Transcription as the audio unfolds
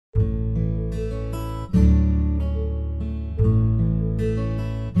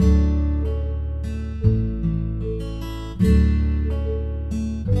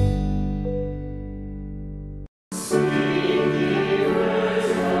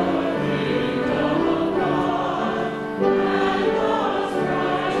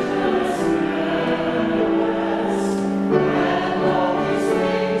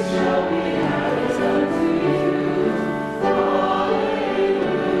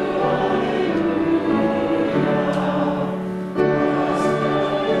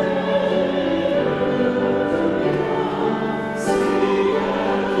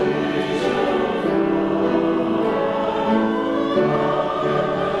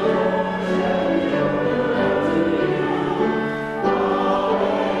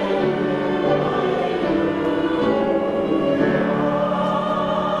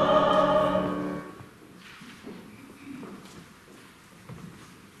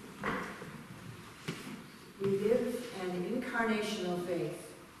incarnational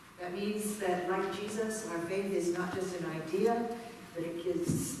faith. That means that, like Jesus, our faith is not just an idea, but it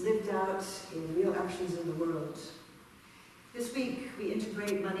gets lived out in real actions in the world. This week, we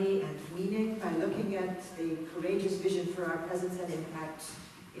integrate money and meaning by looking at the courageous vision for our presence and impact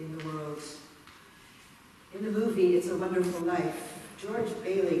in the world. In the movie, It's a Wonderful Life, George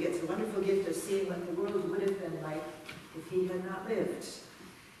Bailey gets a wonderful gift of seeing what the world would have been like if he had not lived.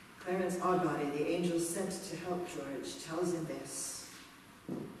 Clarence Oddbody, the angel sent to help George, tells him this.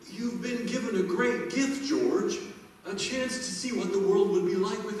 You've been given a great gift, George. A chance to see what the world would be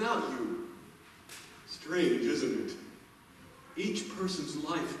like without you. Strange, isn't it? Each person's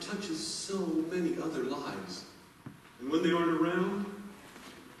life touches so many other lives. And when they aren't around,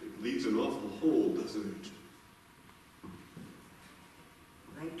 it leaves an awful hole, doesn't it?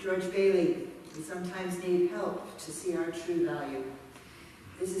 Like George Bailey, we sometimes need help to see our true value.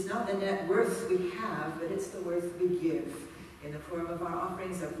 This is not the net worth we have, but it's the worth we give in the form of our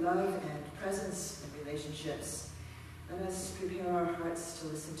offerings of love and presence and relationships. Let us prepare our hearts to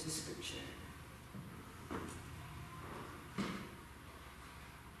listen to Scripture.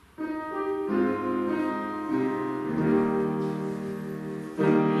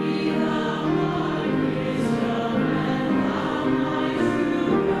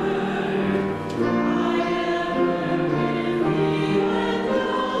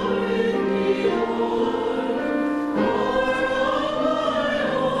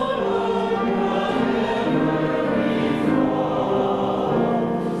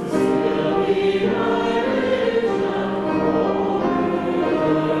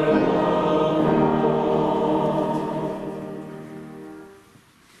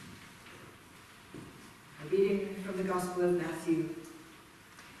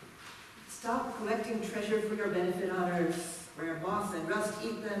 Stop collecting treasure for your benefit on earth, where moth and rust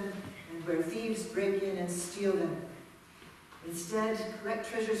eat them, and where thieves break in and steal them. Instead, collect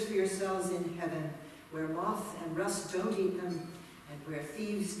treasures for yourselves in heaven, where moth and rust don't eat them, and where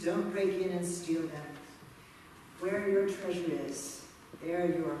thieves don't break in and steal them. Where your treasure is, there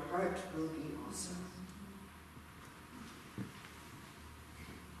your heart will be also.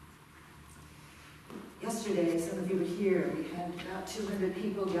 Yesterday, some of you were here. We had about 200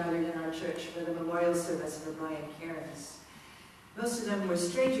 people gathered in our church for the memorial service for Brian Cairns. Most of them were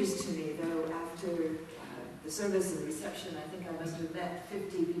strangers to me, though after the service and the reception, I think I must have met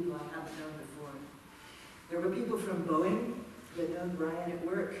 50 people I haven't known before. There were people from Boeing who had known Brian at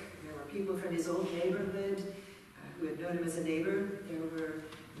work. There were people from his old neighborhood who had known him as a neighbor. There were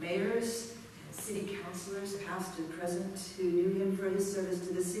mayors and city councilors, past and present, who knew him for his service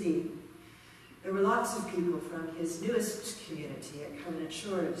to the city. There were lots of people from his newest community at Covenant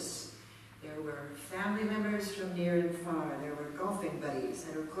Shores. There were family members from near and far. There were golfing buddies.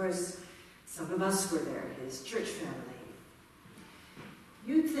 And of course, some of us were there, his church family.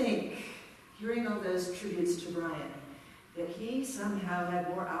 You'd think, hearing all those tributes to Brian, that he somehow had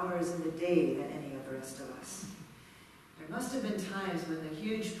more hours in the day than any of the rest of us. There must have been times when the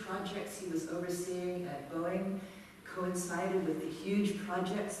huge projects he was overseeing at Boeing coincided with the huge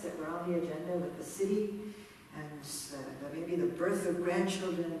projects that were on the agenda with the city, and maybe the birth of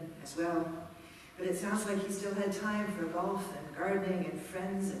grandchildren as well. But it sounds like he still had time for golf and gardening and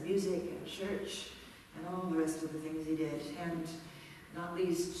friends and music and church and all the rest of the things he did, and not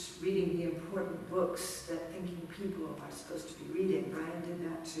least reading the important books that thinking people are supposed to be reading. Brian did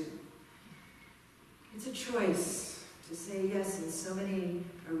that too. It's a choice to say yes in so many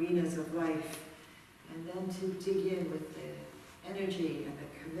arenas of life, and then to dig in with the energy and the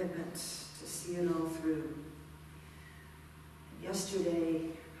commitment to see it all through. And yesterday,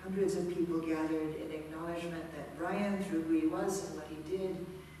 hundreds of people gathered in acknowledgement that Brian, through who he was and what he did,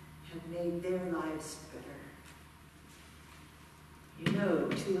 had made their lives better. You know,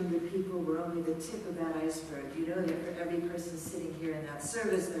 200 people were only the tip of that iceberg. You know that for every person sitting here in that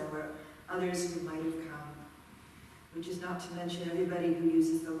service, there were others who might have come. Which is not to mention everybody who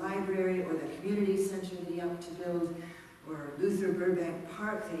uses the library or the community center that he helped to build, or Luther Burbank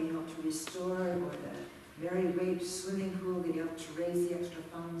Park that he helped to restore, or the Mary Waite swimming pool that he helped to raise the extra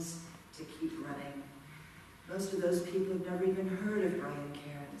funds to keep running. Most of those people have never even heard of Brian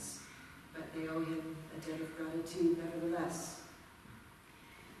Cairns, but they owe him a debt of gratitude nevertheless.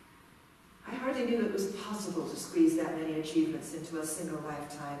 I hardly knew it was possible to squeeze that many achievements into a single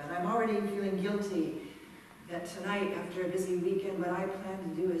lifetime, and I'm already feeling guilty that tonight, after a busy weekend, what I plan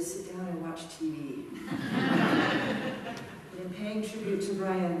to do is sit down and watch TV. But in paying tribute to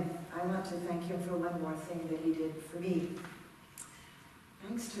Brian, I want to thank him for one more thing that he did for me.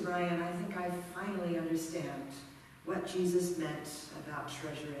 Thanks to Brian, I think I finally understand what Jesus meant about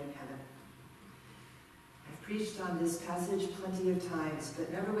treasure in heaven. I've preached on this passage plenty of times,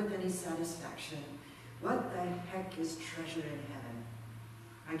 but never with any satisfaction. What the heck is treasure in heaven?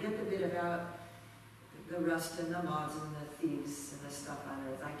 I get the bit about the rust and the moths and the thieves and the stuff on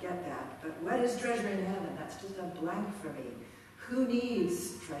earth. I get that. But what is treasure in heaven? That's just a blank for me. Who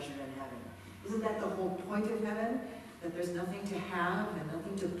needs treasure in heaven? Isn't that the whole point of heaven? That there's nothing to have and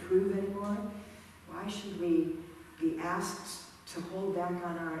nothing to prove anymore? Why should we be asked to hold back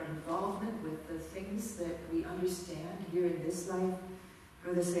on our involvement with the things that we understand here in this life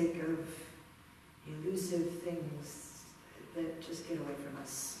for the sake of elusive things that just get away from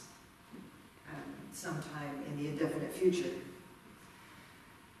us sometime in the indefinite future?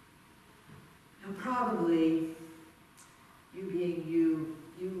 Now probably, you being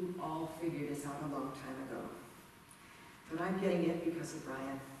you all figured this out a long time ago. But I'm getting it because of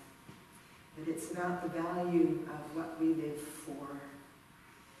Brian. That it's about the value of what we live for.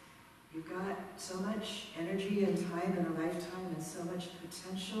 You've got so much energy and time in a lifetime and so much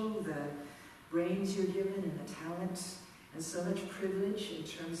potential, the brains you're given and the talent, and so much privilege in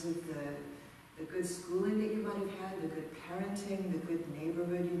terms of the good schooling that you might have had, the good parenting, the good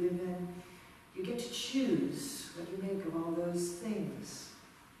neighborhood you live in. You get to choose what you make of all those things.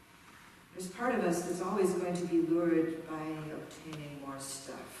 There's part of us that's always going to be lured by obtaining more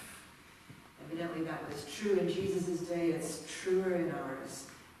stuff. Evidently that was true in Jesus' day, it's truer in ours.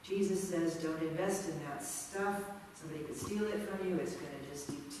 Jesus says, don't invest in that stuff. Somebody could steal it from you, it's going to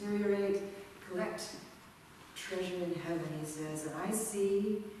just deteriorate. Collect treasure in heaven, he says. And I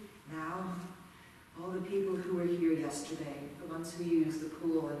see now all the people who were here yesterday, the ones who use the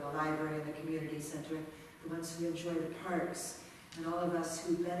pool and the library and the community center, the ones who enjoy the parks, and all of us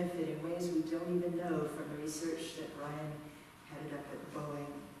who benefit in ways we don't even know from the research that Brian headed up at Boeing.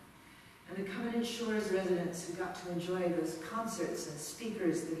 And the Covenant Shores residents who got to enjoy those concerts and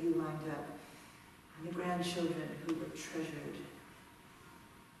speakers that he lined up, and the grandchildren who were treasured.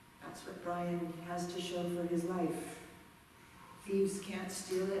 That's what Brian has to show for his life. Thieves can't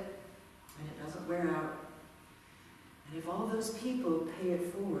steal it, and it doesn't wear out. And if all those people pay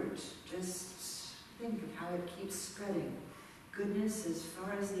it forward, just think of how it keeps spreading. Goodness as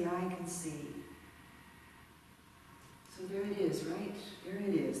far as the eye can see. So there it is, right? There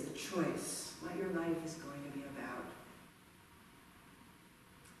it is, the choice, what your life is going to be about.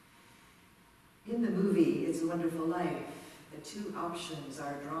 In the movie, It's a Wonderful Life, the two options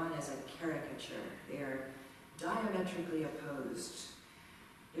are drawn as a caricature. They are diametrically opposed.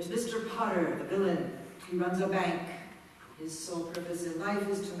 There's Mr. Potter, the villain. He runs a bank. His sole purpose in life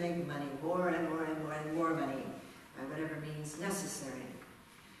is to make money, more and more and more and more money, by whatever means necessary.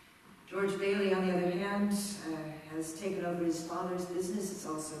 George Bailey, on the other hand, has taken over his father's business. It's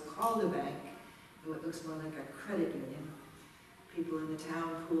also called a bank, though it looks more like a credit union. People in the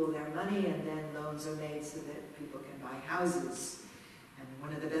town pool their money, and then loans are made so that people can buy houses. And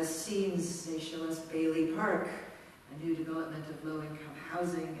one of the best scenes, they show us Bailey Park, a new development of low-income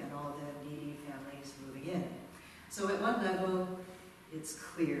housing and all the needy families moving in. So at one level, it's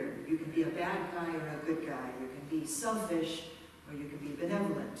clear. You can be a bad guy or a good guy. You can be selfish or you can be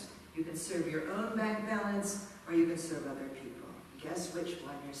benevolent. You can serve your own bank balance or you can serve other people. Guess which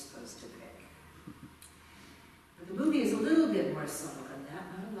one you're supposed to pick. But the movie is a little bit more subtle than that.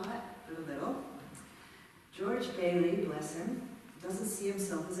 Not a lot, but a little. George Bailey, bless him, doesn't see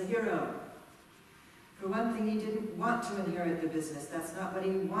himself as a hero. For one thing, he didn't want to inherit the business. That's not what he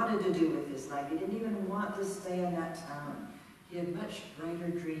wanted to do with his life. He didn't even want to stay in that town. He had much brighter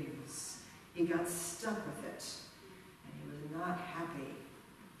dreams. He got stuck with it, and he was not happy.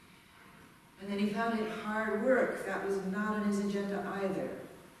 And then he found it hard work. That was not on his agenda either.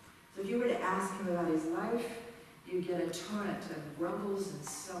 So if you were to ask him about his life, you'd get a torrent of grumbles and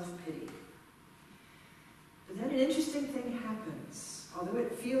self-pity. But then an interesting thing happens. Although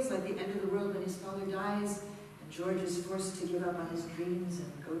it feels like the end of the world when his father dies, and George is forced to give up on his dreams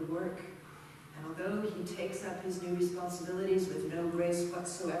and go to work, and although he takes up his new responsibilities with no grace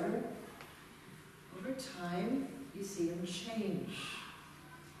whatsoever, over time, you see him change.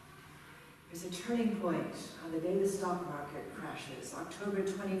 There's a turning point on the day the stock market crashes, October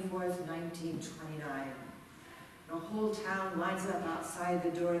 24th, 1929. The whole town lines up outside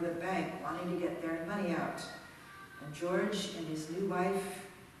the door of the bank, wanting to get their money out. And George and his new wife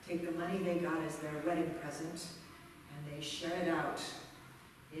take the money they got as their wedding present, and they share it out.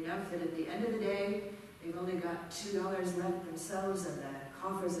 Enough that at the end of the day, they've only got $2 left themselves, and the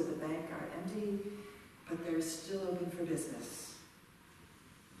coffers of the bank are empty, but they're still open for business.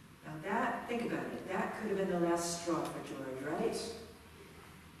 Now that, think about it, that could have been the last straw for George, right?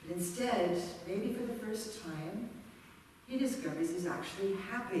 But instead, maybe for the first time, he discovers he's actually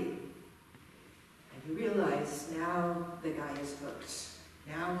happy. And you realize now the guy is hooked.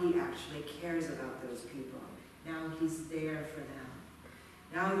 Now he actually cares about those people. Now he's there for them.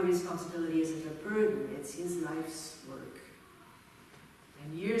 Now the responsibility isn't a burden, it's his life's work.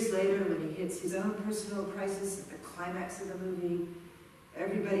 And years later, when he hits his own personal crisis at the climax of the movie,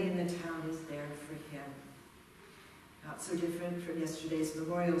 everybody in the town is there for him. Not so different from yesterday's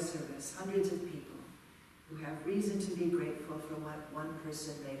memorial service. Hundreds of people who have reason to be grateful for what one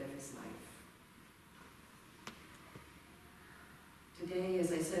person made of his life. Today,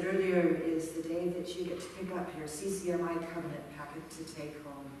 as I said earlier, is the day that you get to pick up your ccmi covenant packet to take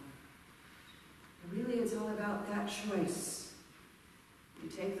home. And really, it's all about that choice. You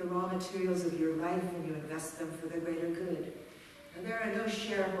take the raw materials of your life and you invest them for the greater good. And there are no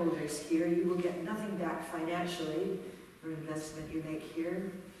shareholders here. You will get nothing back financially for investment you make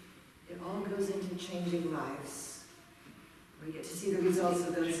here. It all goes into changing lives. We get to see the results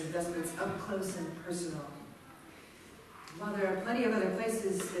of those investments up close and personal. While there are plenty of other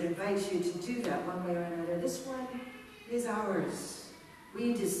places that invite you to do that one way or another, this one is ours.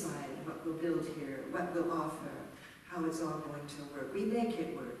 We decide what we'll build here, what we'll offer, how it's all going to work. We make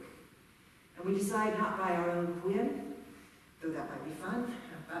it work. And we decide not by our own whim, though that might be fun,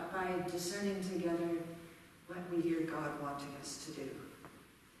 but by discerning together what we hear God wanting us to do.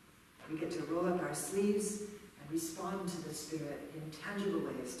 We get to roll up our sleeves and respond to the Spirit in tangible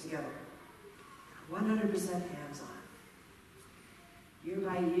ways together. 100% hands-on. Year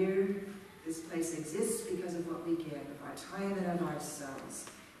by year, this place exists because of what we give, of our time and of ourselves.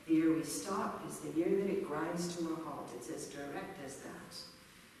 The year we stop is the year that it grinds to a halt. It's as direct as that.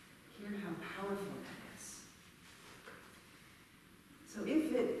 Hear how powerful that is. So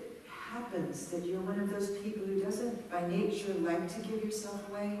if it happens that you're one of those people who doesn't by nature like to give yourself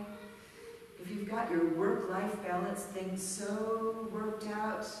away, if you've got your work-life balance thing so worked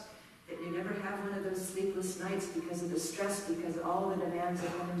out that you never have one of those sleepless nights because of the stress, because all the demands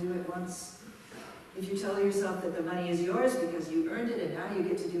that come and do at once, if you tell yourself that the money is yours because you earned it and now you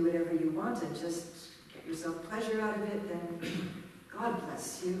get to do whatever you want and just get yourself pleasure out of it, then God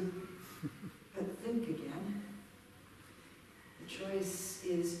bless you. But think again. The choice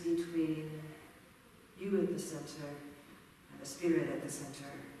is between you at the center and the Spirit at the center.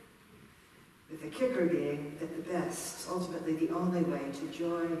 With the kicker being that the best, ultimately the only way to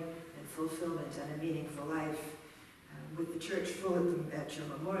joy and fulfillment and a meaningful life, with the church full of them at your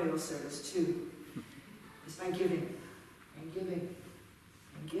memorial service too, is by giving and giving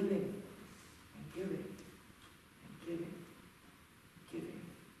and giving and giving and giving and giving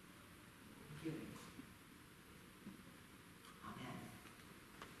and giving. Amen.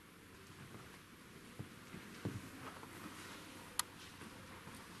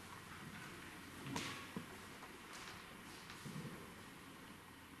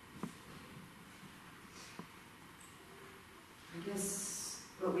 I guess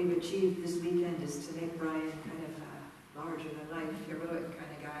what we've achieved this weekend is to make Brian kind of a larger-than-life, heroic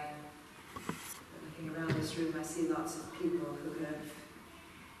kind of guy. Looking around this room, I see lots of people who have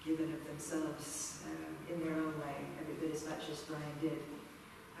given of themselves in their own way, every bit as much as Brian did.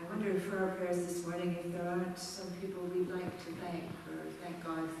 I wonder for our prayers this morning if there aren't some people we'd like to thank, or thank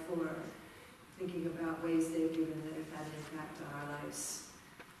God for, thinking about ways they've given that have had an impact on our lives,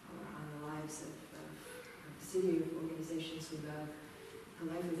 or on the lives of the city, of organizations we love, the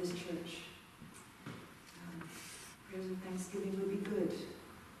life of this church. Prayers of thanksgiving would be good.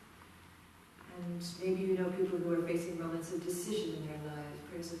 And maybe you know people who are facing moments of decision in their lives.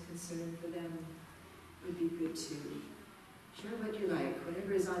 Prayers of concern for them would be good too. Share what you like,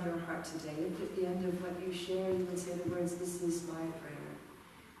 whatever is on your heart today. If at the end of what you share you would say the words, "This is my prayer,"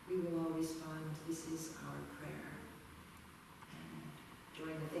 we will all respond, "This is our prayer." And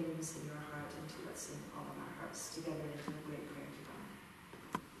join the things in your heart into what's in all of our hearts together into a great prayer to God.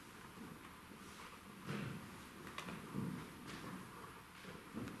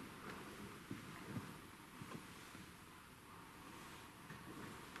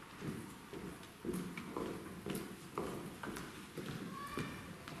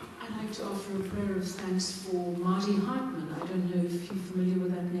 To offer a prayer of thanks for Marty Hartman. I don't know if you're familiar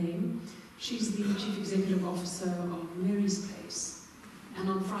with that name. She's the Chief Executive Officer of Mary's Place. And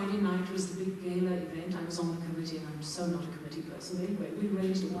on Friday night was the big gala event. I was on the committee, and I'm so not a committee person. But anyway, we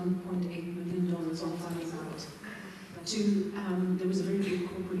raised $1.8 million on Friday night. There was a very big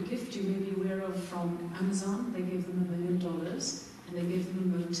corporate gift you may be aware of from Amazon. They gave them $1 million, and they gave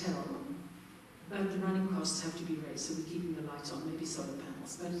them a motel. But the running costs have to be raised, so we're keeping the lights on, maybe solar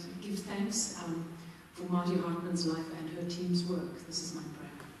panels. But give thanks for Marty Hartman's life and her team's work. This is my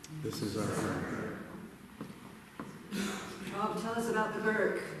prayer. This is our prayer. Rob, tell us about the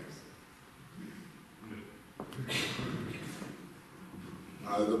Burke.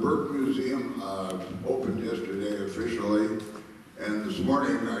 The Burke Museum opened yesterday officially, and this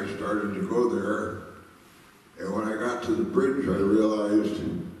morning I started to go there, and when I got to the bridge I realized,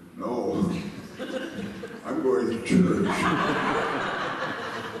 no, I'm going to church.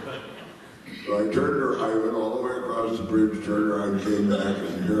 So I went all the way across the bridge, turned around, came back,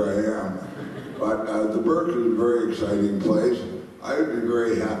 and here I am. But the Burke is a very exciting place. I would be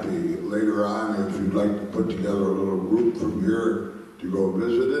very happy later on if you'd like to put together a little group from here to go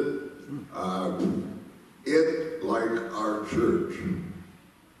visit it. It, like our church,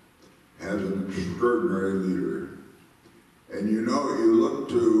 has an extraordinary leader. And you look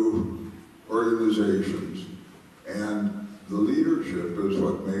to organizations, and the leadership is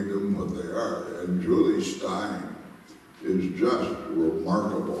what made them what they are. And Julie Stein is just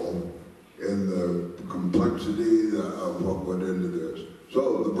remarkable in the complexity of what went into this.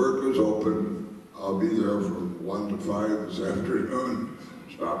 So the Burke is open. I'll be there from 1 to 5 this afternoon.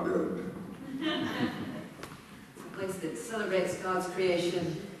 Stop in. It's a place that celebrates God's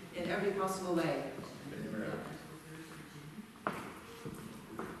creation in every possible way. Amen.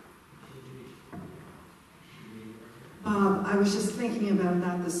 Bob, I was just thinking about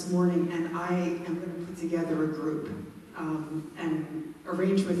that this morning, and I am going to put together a group and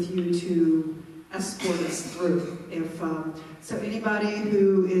arrange with you to escort us through. So anybody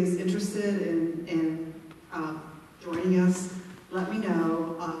who is interested in joining us, let me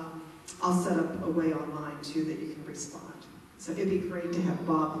know. I'll set up a way online too that you can respond. So it'd be great to have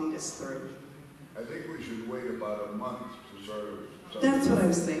Bob lead us through. I think we should wait about a month to sort of... That's what I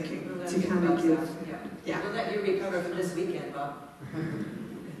was thinking, to kind of give... Yeah. We'll let you recover for this weekend, Bob.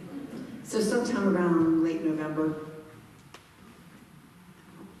 So sometime around late November.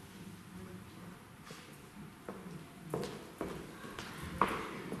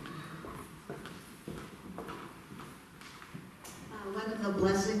 One of the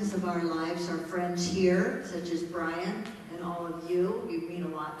blessings of our lives are friends here, such as Brian and all of you. You mean a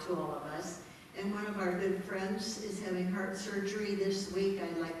lot to all of us. And one of our good friends is having heart surgery this week.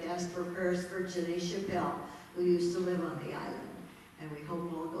 I'd like to ask for prayers for Jenny Chappelle, who used to live on the island. And we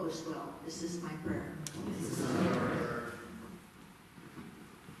hope all goes well. This is my prayer.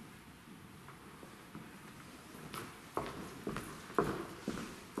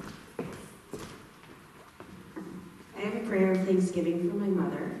 I have a prayer of thanksgiving for my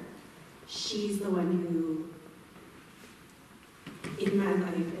mother. She's the one who, in my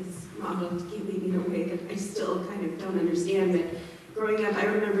life, has modeled giving in a way that I still kind of don't understand. But growing up, I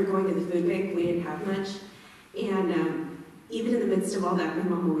remember going to the food bank. We didn't have much. And even in the midst of all that, my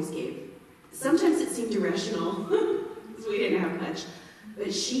mom always gave. Sometimes it seemed irrational, because we didn't have much.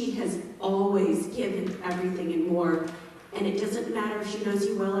 But she has always given everything and more. And it doesn't matter if she knows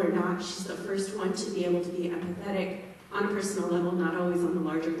you well or not. She's the first one to be able to be empathetic on a personal level, not always on the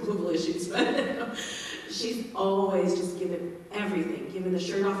larger global issues, but she's always just given everything, given the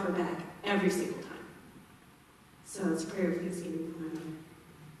shirt off her back every single time. So it's a prayer of thanksgiving for my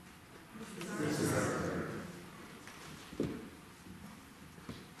mother.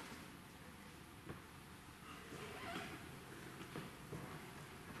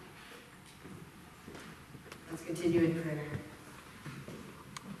 Let's continue in prayer.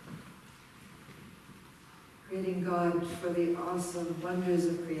 Creating God for the awesome wonders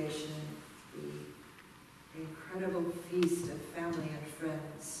of creation, the incredible feast of family and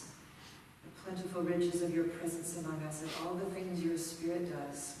friends, the plentiful riches of your presence among us, and all the things your Spirit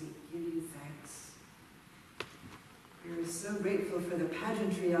does, we give you thanks. We are so grateful for the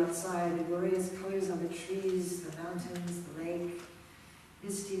pageantry outside, the glorious colors on the trees, the mountains, the lake,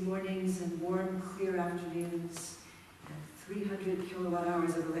 misty mornings and warm, clear afternoons, and 300 kilowatt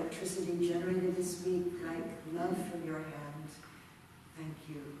hours of electricity generated this week like love from your hand. Thank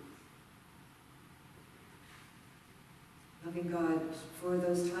you. Loving God, for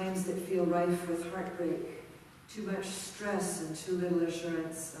those times that feel rife with heartbreak, too much stress and too little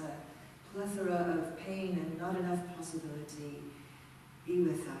assurance, a plethora of pain and not enough possibility, be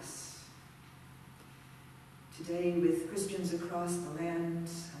with us. Today, with Christians across the land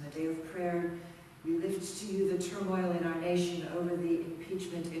on a day of prayer, we lift to you the turmoil in our nation over the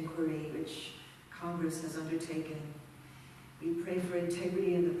impeachment inquiry which Congress has undertaken. We pray for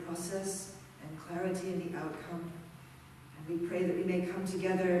integrity in the process and clarity in the outcome. And we pray that we may come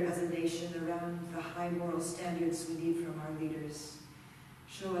together as a nation around the high moral standards we need from our leaders.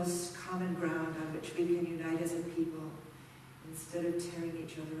 Show us common ground on which we can unite as a people instead of tearing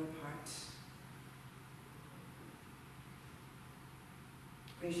each other apart.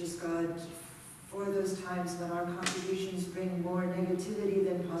 Gracious God, for those times when our contributions bring more negativity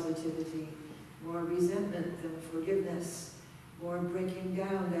than positivity, more resentment than forgiveness, more breaking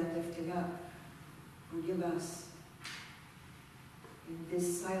down than lifting up. Forgive us. In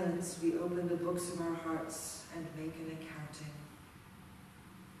this silence, we open the books of our hearts and make an accounting.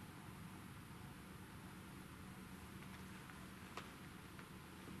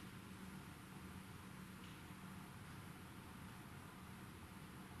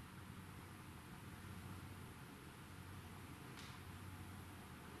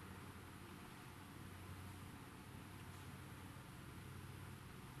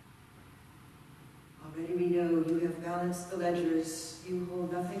 Already we know you have balanced the ledgers. You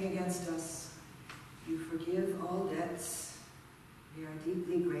hold nothing against us. You forgive all debts. We are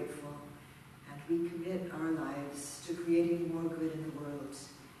deeply grateful, and we commit our lives to creating more good in the world.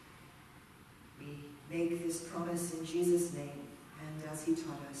 We make this promise in Jesus' name, and as he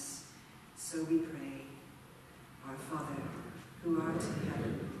taught us, so we pray. Our Father, who art in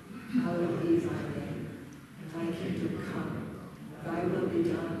heaven, hallowed be thy name. Thy kingdom come, thy will be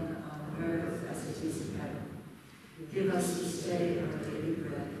done on earth as it is in heaven. Give us this day our daily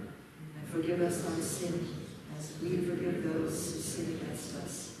bread, and forgive us our sin, as we forgive those who sin against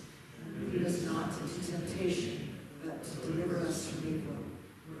us. And lead us not into temptation, but deliver us from evil.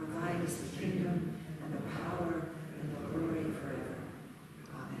 For thine is the kingdom, and the power, and the glory forever.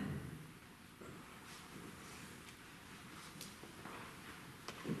 Amen.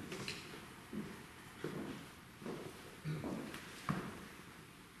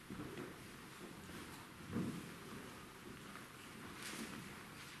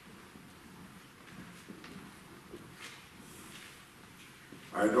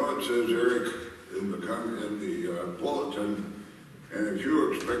 I know it says Eric in the bulletin, and if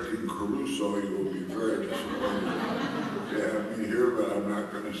you're expecting Caruso, you will be very disappointed to have me here, but I'm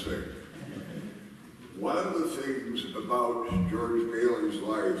not going to sing. One of the things about George Bailey's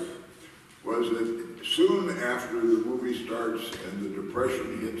life was that soon after the movie starts and the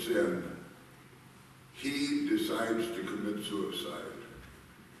depression hits in, he decides to commit suicide.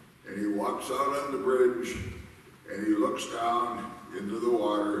 And he walks out on the bridge, and he looks down into the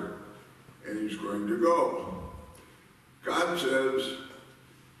water, and he's going to go. God says,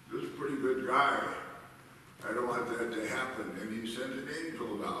 this is a pretty good guy. I don't want that to happen. And he sent an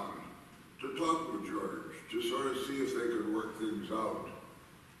angel down to talk with George, to sort of see if they could work things out.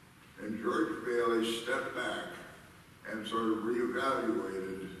 And George Bailey stepped back and sort of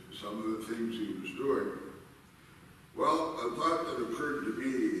reevaluated some of the things he was doing. Well, a thought that occurred to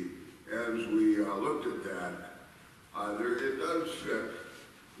me as we looked at that, it does fit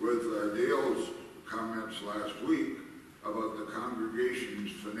with Dale's comments last week about the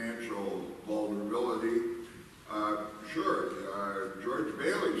congregation's financial vulnerability. George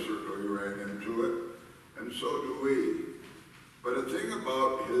Bailey certainly ran into it, and so do we. But the thing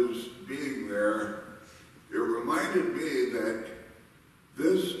about his being there, it reminded me that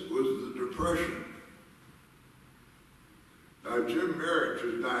this was the Depression. Now, Jim Merritt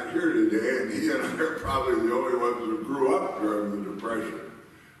is not here today, and he and I are probably the only ones who grew up during the Depression.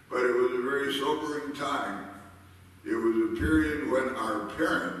 But it was a very sobering time. It was a period when our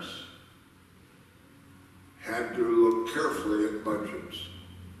parents had to look carefully at budgets.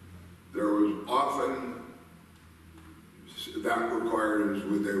 There was often, that required as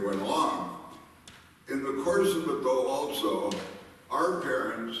they went along. In the course of it, though, also, our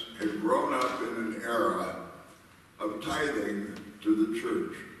parents had grown up in an era of tithing to the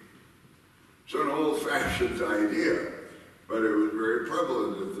church. It's an old-fashioned idea, but it was very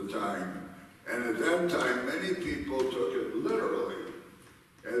prevalent at the time. And at that time, many people took it literally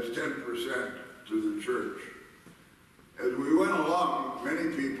as 10% to the church. As we went along,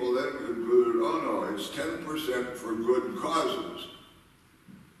 many people then concluded, oh no, it's 10% for good causes.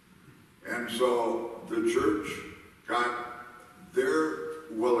 And so the church got their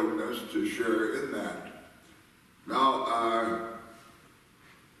willingness to share in that. Now,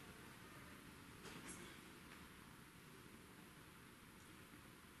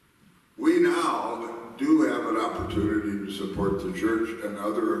 we now do have an opportunity to support the church and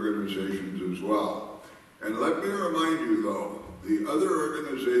other organizations as well. And let me remind you, though, the other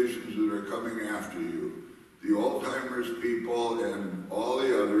organizations that are coming after you, the Alzheimer's people and all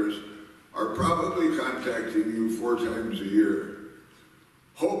the others, are probably contacting you 4 times a year,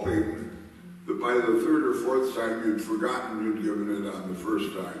 hoping that by the 3rd or 4th time you'd forgotten you'd given it on the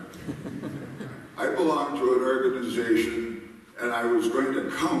first time. I belong to an organization, and I was going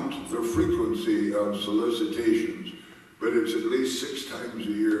to count the frequency of solicitations, but it's at least 6 times a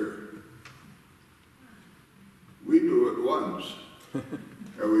year. We do it once,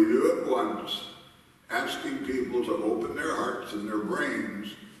 and we do it once, asking people to open their hearts and their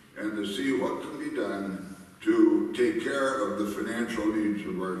brains and to see what can be done to take care of the financial needs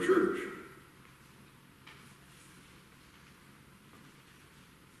of our church.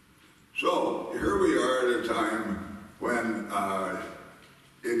 So here we are at a time when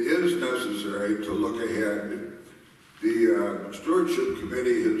it is necessary to look ahead. The Stewardship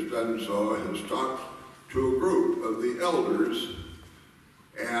Committee has done so, has talked to a group of the elders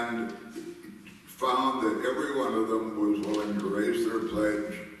and found that every one of them was willing to raise their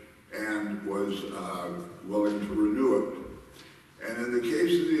pledge and was willing to renew it. And in the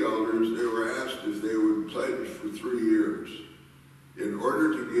case of the elders, they were asked if they would pledge for 3 years in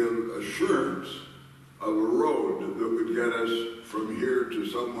order to give assurance of a road that would get us from here to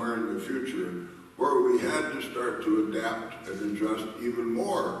somewhere in the future where we had to start to adapt and adjust even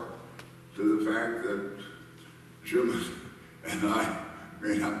more to the fact that Jim and I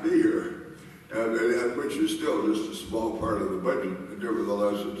may not be here, which is still just a small part of the budget, but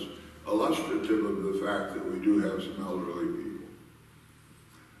nevertheless it's illustrative of the fact that we do have some elderly people.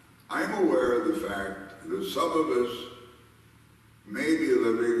 I'm aware of the fact that some of us may be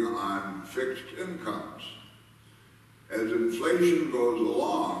living on fixed incomes. As inflation goes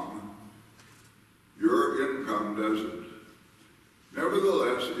along, your income doesn't.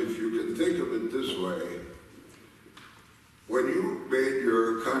 Nevertheless, if you can think of it this way, when you made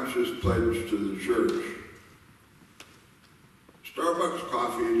your conscious pledge to the church, Starbucks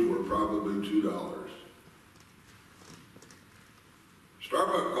coffees were probably $2.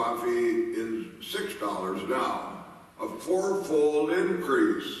 Starbucks coffee is $6 now, a 4-fold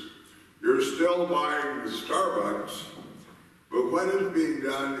increase. You're still buying the Starbucks, but what is being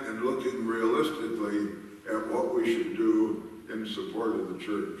done in looking realistically at what we should do in support of the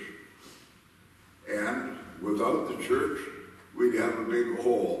church? And without the church, we'd have a big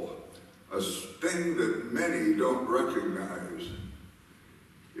hole. A thing that many don't recognize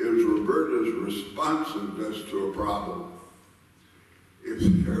is Roberta's responsiveness to a problem.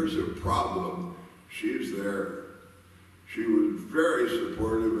 If there's a problem, she's there. She was very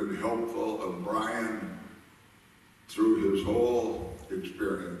supportive and helpful of Brian through his whole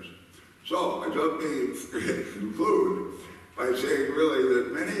experience. So, let me conclude by saying really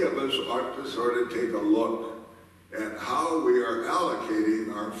that many of us ought to sort of take a look at how we are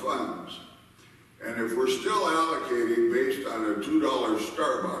allocating our funds. And if we're still allocating based on a $2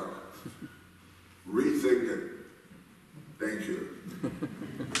 Starbucks, rethink it. Thank you.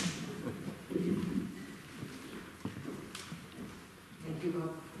 Thank you,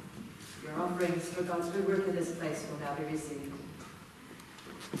 Bob. Your offerings for God's good work in this place will now be received.